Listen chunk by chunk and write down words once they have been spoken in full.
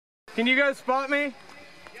Can you guys spot me?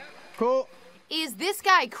 Cool. Is this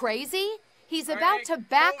guy crazy? He's about to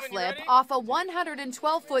backflip off a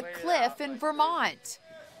 112-foot cliff in Vermont.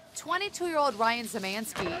 22-year-old Ryan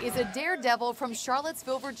Zemansky is a daredevil from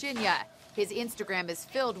Charlottesville, Virginia. His Instagram is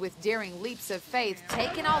filled with daring leaps of faith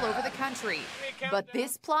taken all over the country. But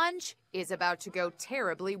this plunge is about to go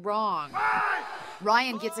terribly wrong.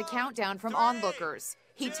 Ryan gets a countdown from onlookers.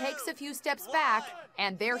 He takes a few steps back,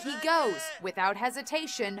 and there he goes, without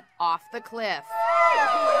hesitation, off the cliff.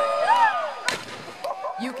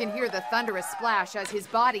 You can hear the thunderous splash as his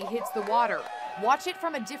body hits the water. Watch it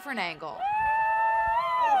from a different angle.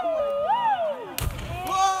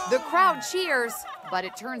 The crowd cheers, but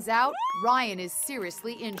it turns out Ryan is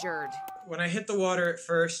seriously injured. When I hit the water at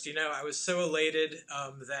first, I was so elated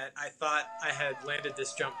that I thought I had landed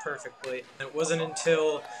this jump perfectly. It wasn't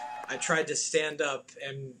until I tried to stand up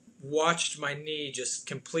and watched my knee just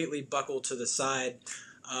completely buckle to the side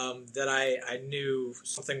that I knew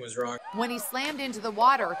something was wrong. When he slammed into the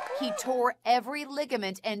water, he tore every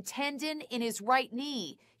ligament and tendon in his right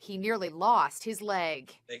knee. He nearly lost his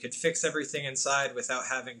leg. They could fix everything inside without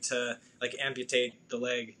having to amputate the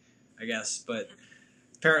leg, I guess, but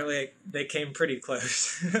apparently they came pretty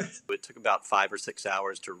close. It took about 5 or 6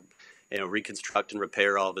 hours to reconstruct and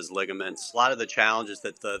repair all of his ligaments. A lot of the challenge is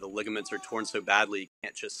that the ligaments are torn so badly, you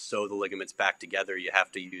can't just sew the ligaments back together. You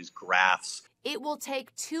have to use grafts. It will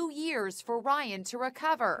take 2 years for Ryan to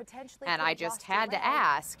recover. And I just had to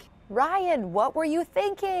ask, Ryan, what were you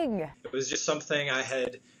thinking? It was just something I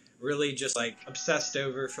had really just obsessed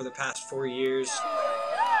over for the past 4 years.